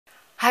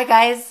Hi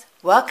guys,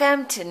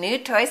 welcome to New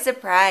Toy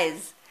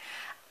Surprise.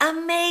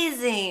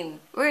 Amazing!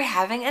 We're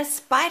having a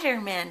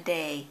Spider-Man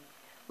day.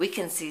 We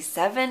can see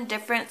 7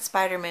 different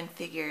Spider-Man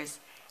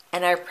figures,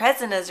 and our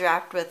present is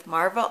wrapped with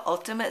Marvel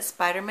Ultimate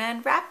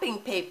Spiderman wrapping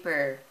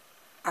paper.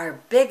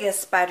 Our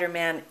biggest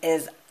Spider-Man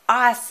is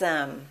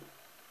awesome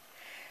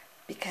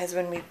because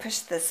when we push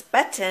this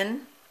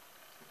button,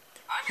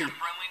 I'm your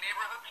friendly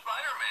neighborhood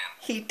Spider-Man.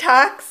 He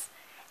talks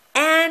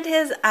and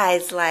his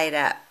eyes light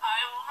up.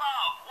 I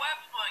love web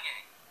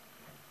slinging.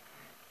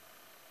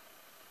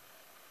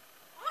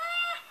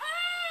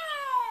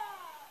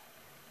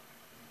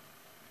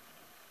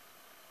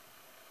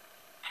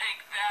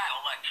 Take that,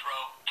 Electro.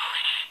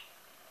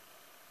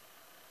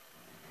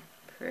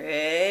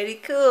 Pretty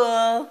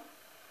cool.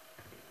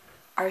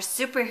 Our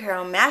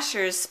Superhero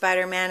Mashers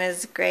Spiderman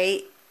is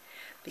great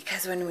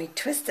because when we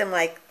twist him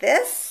like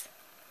this,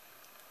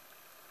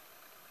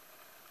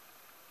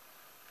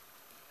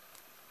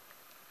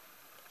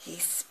 he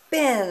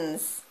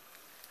spins.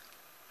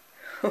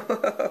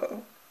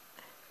 Whoa.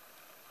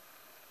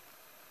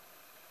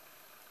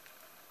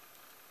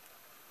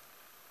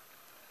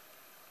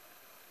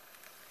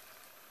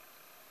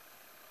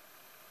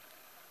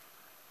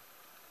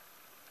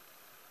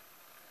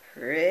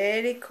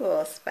 Pretty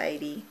cool,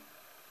 Spidey.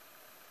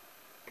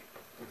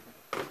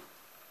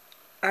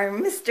 Our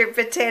Mr.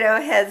 Potato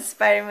Head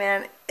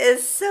Spiderman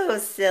is so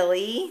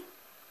silly.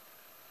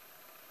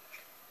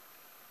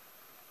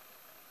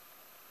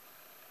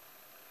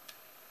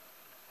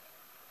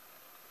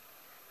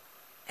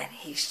 And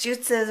he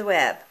shoots his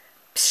web.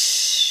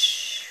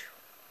 Psh!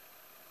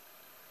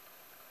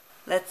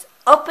 Let's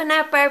open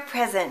up our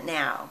present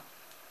now.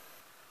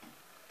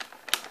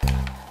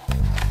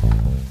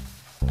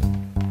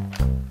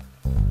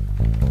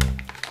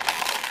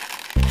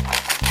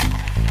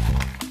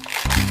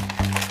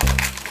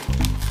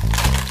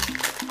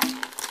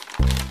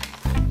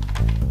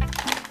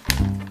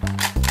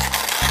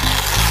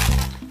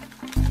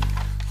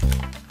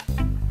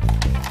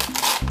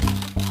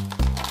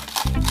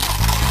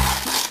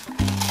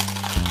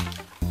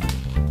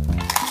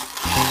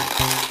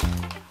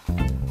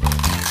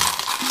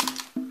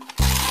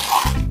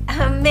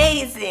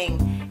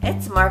 Amazing!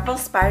 It's Marvel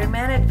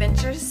Spiderman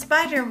Adventures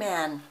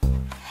Spiderman.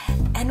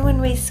 And when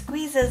we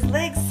squeeze his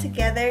legs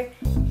together,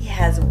 he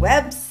has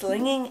web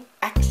slinging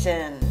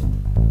action.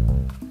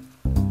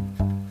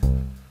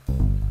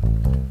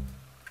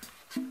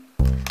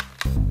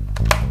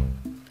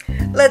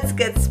 Let's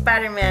get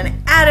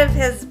Spider-Man out of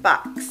his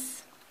box.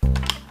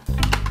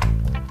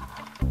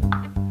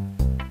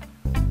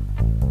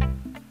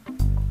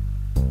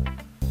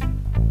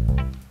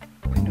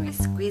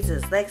 Squeeze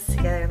his legs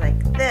together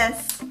like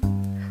this.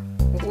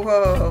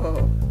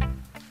 Whoa!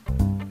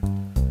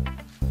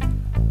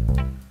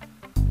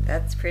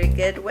 That's pretty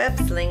good web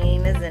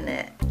slinging, isn't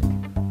it?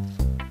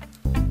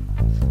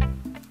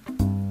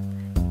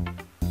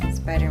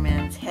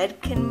 Spider-Man's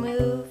head can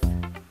move.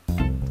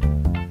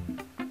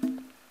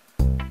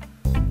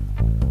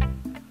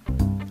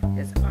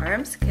 His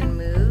arms can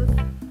move.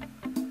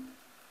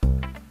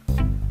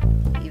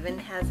 He even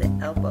has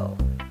an elbow.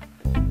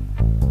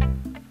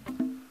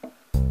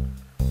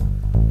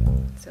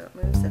 So it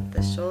moves at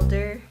the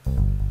shoulder,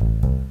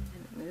 and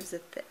it moves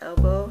at the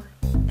elbow,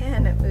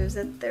 and it moves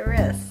at the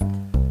wrist.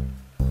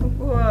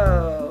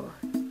 Whoa!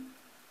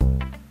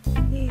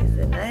 He's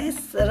a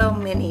nice little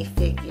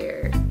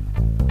minifigure.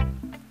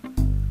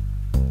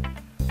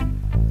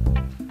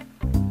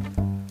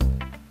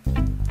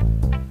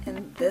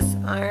 And this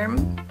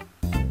arm,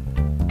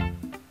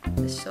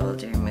 the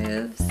shoulder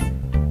moves,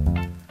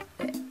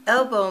 the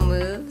elbow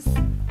moves,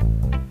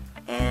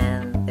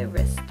 and the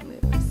wrist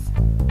moves.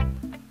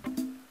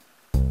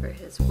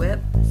 His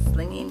web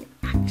slinging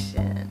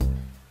action.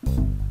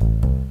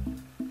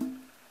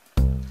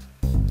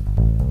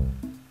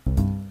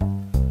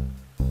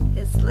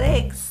 His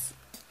legs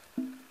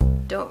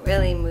don't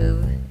really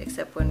move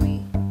except when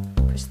we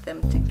push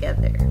them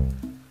together.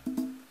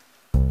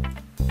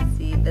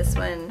 See, this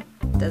one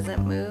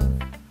doesn't move,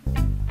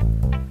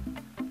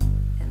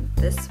 and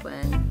this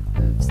one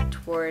moves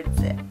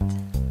towards it.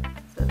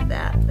 So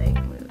that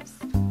leg moves.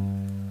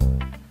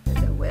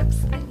 There's a web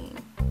slinging.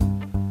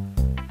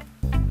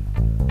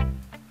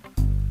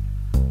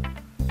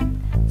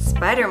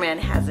 Spider-Man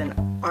has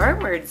an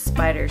armored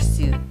spider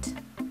suit.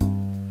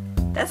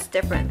 That's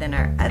different than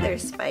our other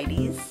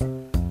Spideys.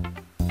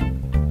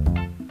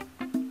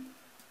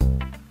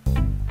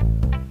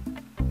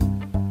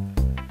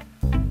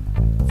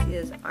 See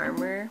his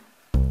armor,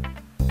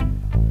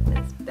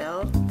 his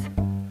belt,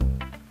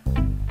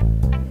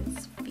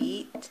 his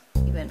feet,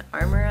 even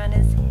armor on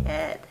his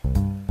head,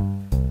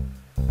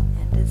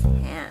 and his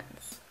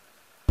hands.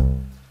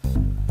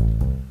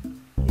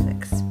 He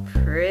looks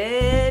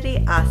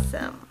pretty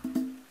awesome.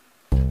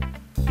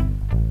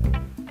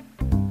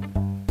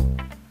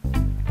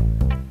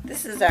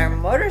 This is our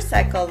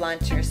motorcycle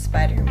launcher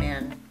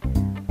Spider-Man.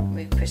 When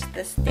we push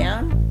this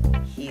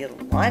down, he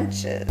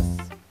launches.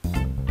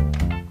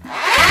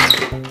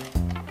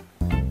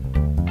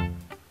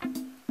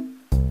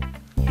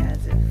 He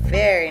has a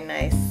very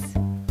nice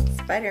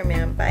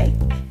Spider-Man bike.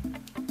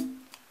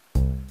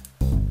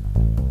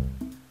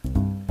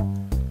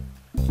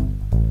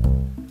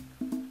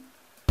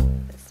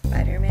 The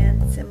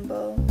Spider-Man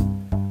symbol.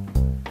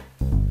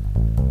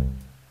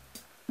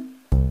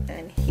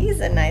 And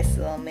he's a nice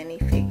little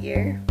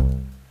minifigure.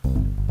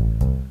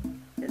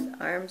 His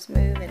arms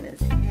move and his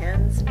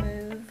hands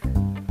move.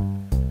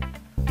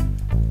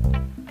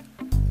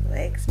 His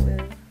legs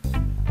move.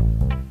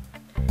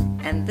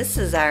 And this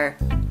is our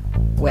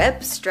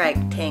Web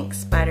Strike Tank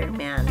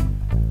Spider-Man.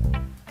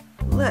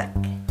 Look,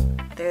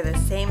 they're the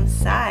same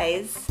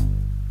size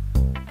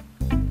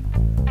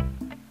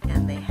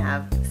and they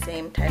have the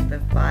same type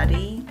of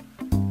body,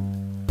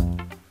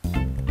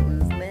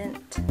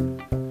 movement.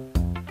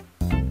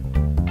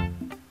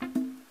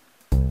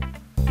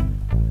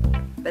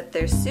 But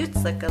their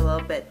suits look a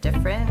little bit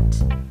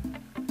different.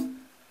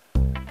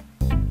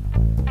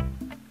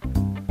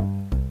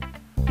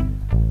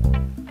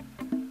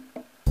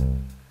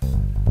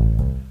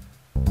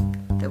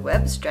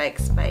 Web Strike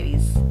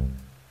Spidey's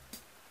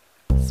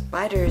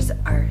spiders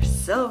are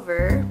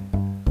silver,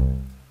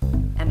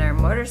 and our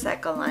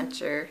motorcycle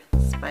launcher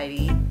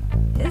Spidey,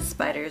 his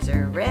spiders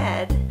are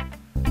red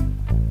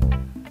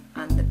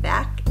on the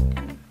back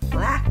and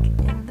black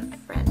in the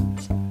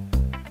front.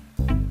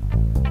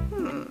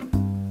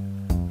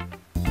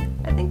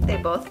 I think they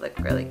both look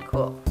really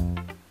cool.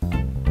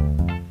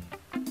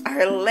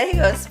 Our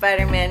Lego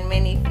Spiderman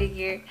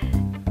minifigure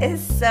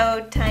is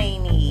so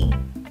tiny.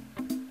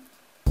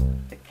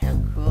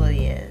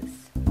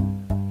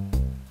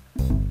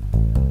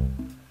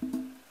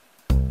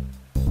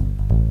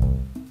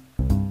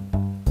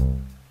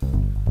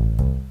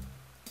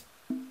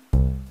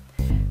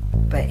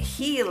 But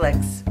he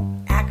looks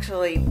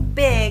actually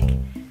big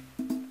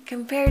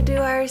compared to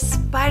our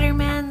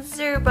Spider-Man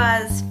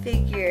Zerboz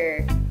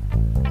figure.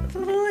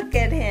 Look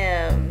at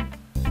him.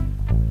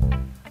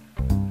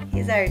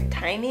 He's our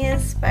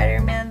tiniest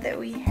Spider-Man that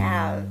we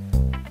have.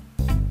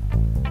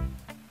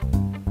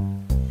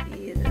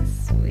 He's a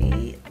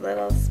sweet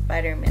little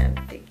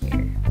Spider-Man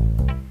figure.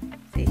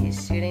 See,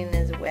 he's shooting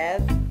his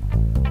web.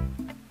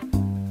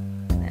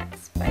 And that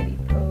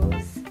Spidey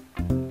pose.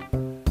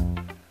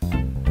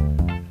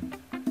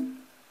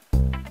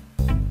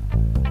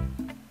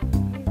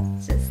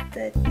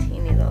 A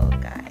teeny little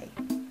guy.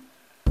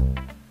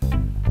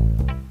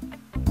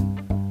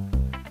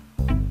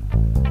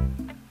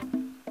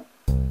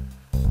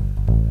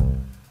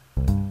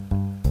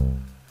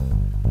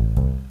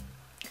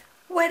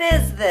 What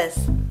is this?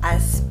 A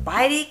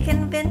Spidey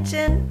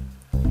convention?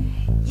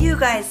 You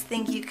guys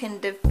think you can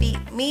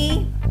defeat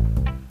me?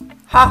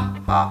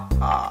 Ha ha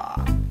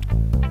ha.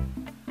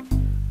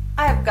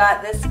 I've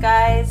got this,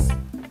 guys.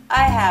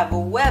 I have a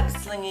web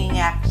slinging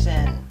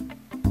action.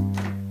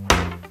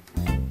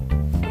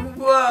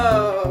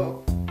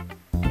 Whoa!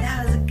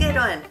 That was a good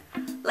one.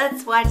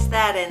 Let's watch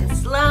that in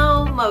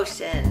slow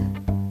motion.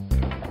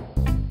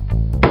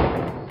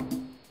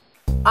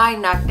 I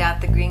knocked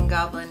out the Green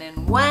Goblin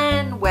in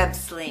one web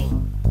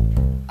sling.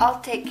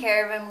 I'll take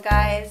care of him,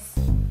 guys.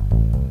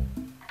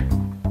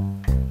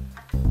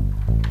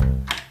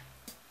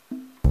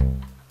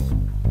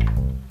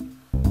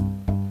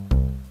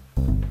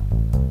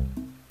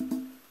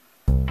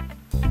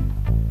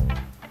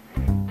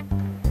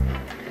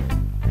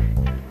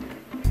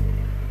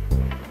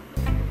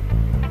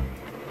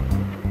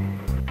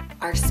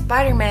 Our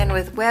Spider-Man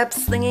with web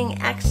slinging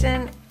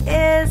action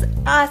is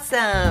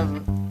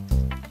awesome!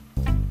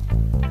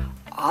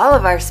 All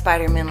of our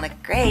Spider-Men look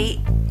great.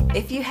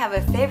 If you have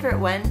a favorite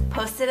one,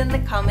 post it in the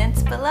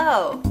comments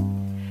below.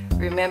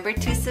 Remember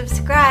to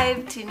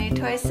subscribe to New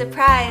Toy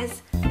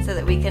Surprise so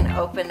that we can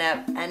open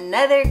up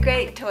another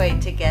great toy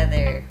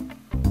together.